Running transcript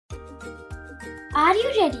Are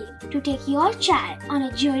you ready to take your child on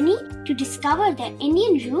a journey to discover their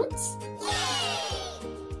Indian roots?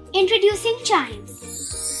 Introducing Chimes,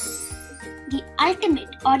 the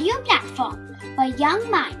ultimate audio platform for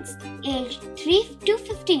young minds aged 3 to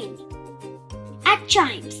 15. At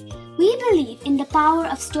Chimes, we believe in the power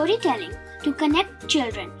of storytelling to connect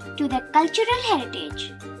children to their cultural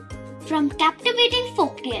heritage. From captivating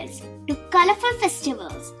folktales to colorful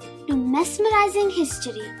festivals to mesmerizing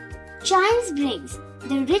history, Chimes brings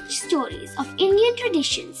the rich stories of Indian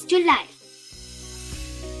traditions to life.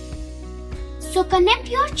 So connect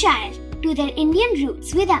your child to their Indian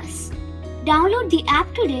roots with us. Download the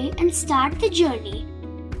app today and start the journey.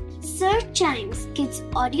 Search Chimes Kids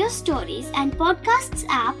Audio Stories and Podcasts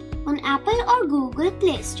app on Apple or Google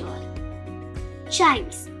Play Store.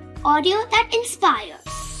 Chimes, audio that inspires.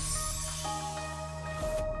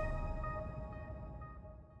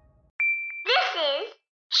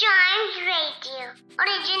 Chimes Radio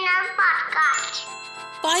Original Podcast.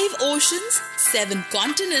 5 oceans, 7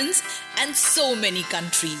 continents, and so many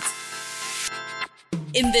countries.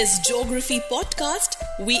 In this geography podcast,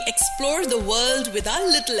 we explore the world with our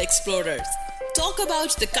little explorers, talk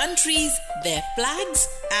about the countries, their flags,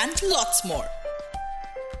 and lots more.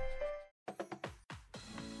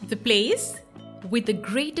 The place with the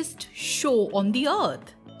greatest show on the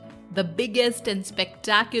earth. The biggest and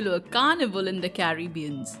spectacular carnival in the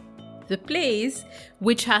Caribbean. The place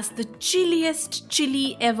which has the chilliest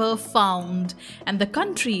chili ever found, and the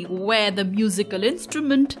country where the musical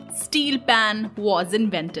instrument steel pan was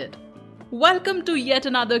invented. Welcome to yet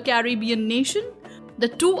another Caribbean nation, the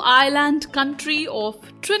 2-island country of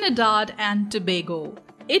Trinidad and Tobago.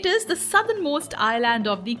 It is the southernmost island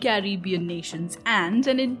of the Caribbean nations and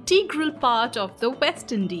an integral part of the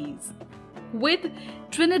West Indies. With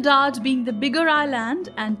Trinidad being the bigger island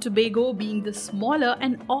and Tobago being the smaller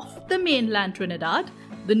and off the mainland Trinidad,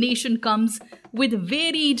 the nation comes with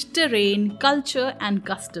varied terrain, culture and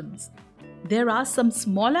customs. There are some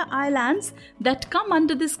smaller islands that come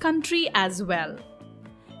under this country as well.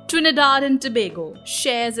 Trinidad and Tobago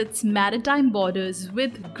shares its maritime borders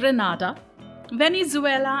with Grenada,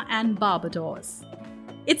 Venezuela and Barbados.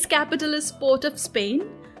 Its capital is Port of Spain,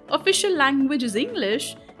 official language is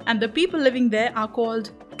English, and the people living there are called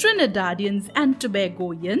Trinidadians and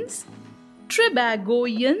Tobagoians,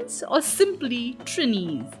 Tribagoians or simply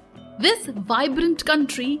Trinis. This vibrant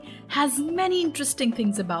country has many interesting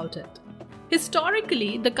things about it.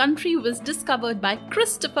 Historically, the country was discovered by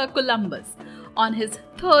Christopher Columbus on his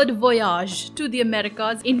 3rd voyage to the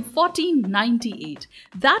Americas in 1498.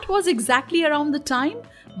 That was exactly around the time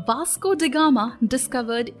Vasco da Gama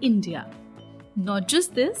discovered India. Not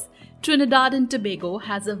just this, Trinidad and Tobago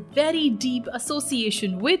has a very deep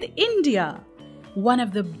association with India. One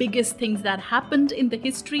of the biggest things that happened in the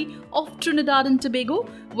history of Trinidad and Tobago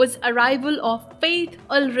was arrival of Faith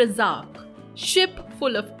al-Razak, ship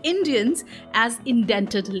full of Indians as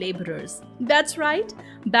indented laborers. That's right,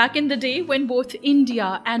 back in the day when both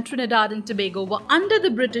India and Trinidad and Tobago were under the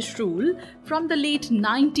British rule from the late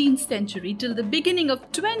 19th century till the beginning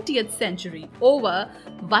of 20th century, over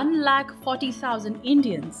 140,000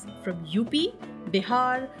 Indians from UP,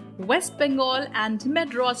 Bihar, West Bengal and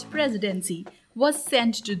Madras Presidency was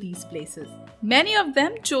sent to these places. Many of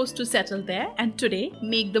them chose to settle there and today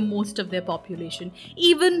make the most of their population,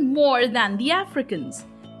 even more than the Africans.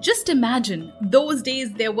 Just imagine, those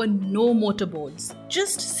days there were no motorboats,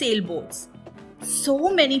 just sailboats. So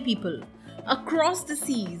many people across the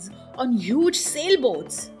seas on huge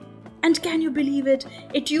sailboats. And can you believe it?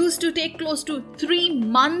 It used to take close to 3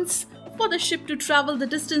 months for the ship to travel the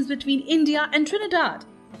distance between India and Trinidad.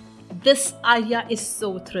 This idea is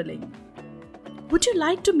so thrilling. Would you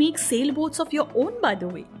like to make sailboats of your own, by the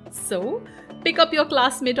way? So, pick up your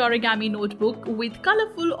classmate origami notebook with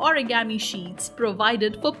colorful origami sheets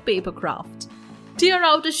provided for paper craft. Tear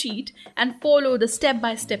out a sheet and follow the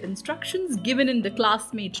step-by-step instructions given in the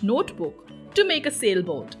classmate notebook to make a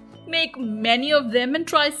sailboat. Make many of them and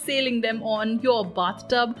try sailing them on your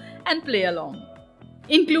bathtub and play along.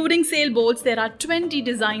 Including sailboats, there are 20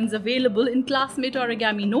 designs available in classmate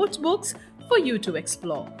origami notebooks for you to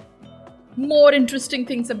explore. More interesting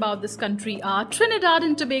things about this country are Trinidad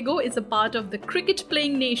and Tobago is a part of the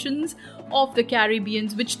cricket-playing nations of the Caribbean,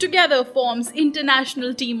 which together forms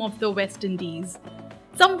international team of the West Indies.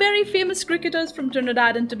 Some very famous cricketers from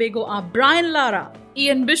Trinidad and Tobago are Brian Lara,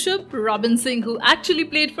 Ian Bishop, Robin Singh, who actually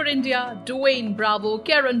played for India, Dwayne Bravo,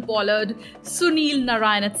 Kieron Pollard, Sunil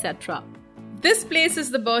Narayan, etc. This place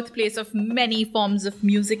is the birthplace of many forms of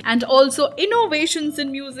music and also innovations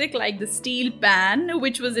in music like the steel pan,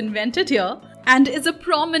 which was invented here and is a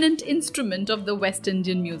prominent instrument of the West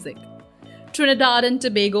Indian music. Trinidad and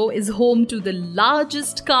Tobago is home to the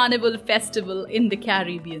largest carnival festival in the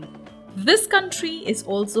Caribbean. This country is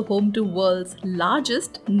also home to world's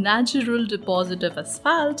largest natural deposit of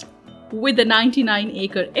asphalt with a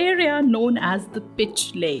 99-acre area known as the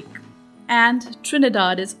Pitch Lake. And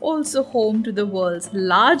Trinidad is also home to the world's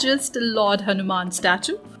largest Lord Hanuman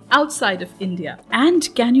statue outside of India.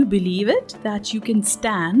 And can you believe it that you can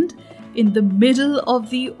stand in the middle of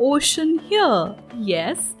the ocean here?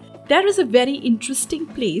 Yes, there is a very interesting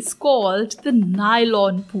place called the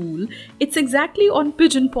Nylon Pool. It's exactly on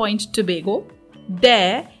Pigeon Point, Tobago.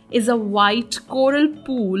 There is a white coral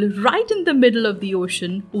pool right in the middle of the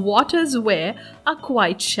ocean, waters where are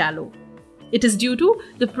quite shallow. It is due to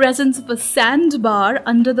the presence of a sandbar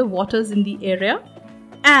under the waters in the area,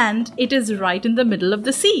 and it is right in the middle of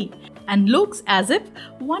the sea and looks as if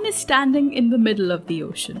one is standing in the middle of the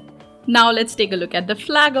ocean. Now let's take a look at the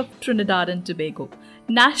flag of Trinidad and Tobago.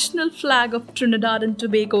 National flag of Trinidad and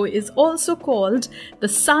Tobago is also called the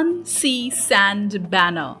Sun, Sea, Sand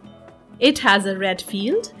Banner. It has a red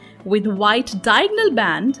field with white diagonal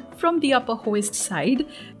band from the upper hoist side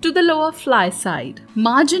to the lower fly side,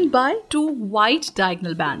 margined by two white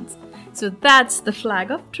diagonal bands. So that's the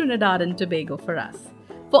flag of Trinidad and Tobago for us.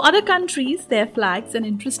 For other countries, their flags and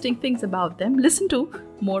interesting things about them, listen to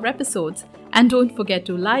more episodes. And don't forget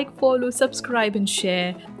to like, follow, subscribe and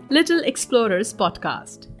share Little Explorers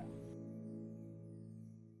Podcast.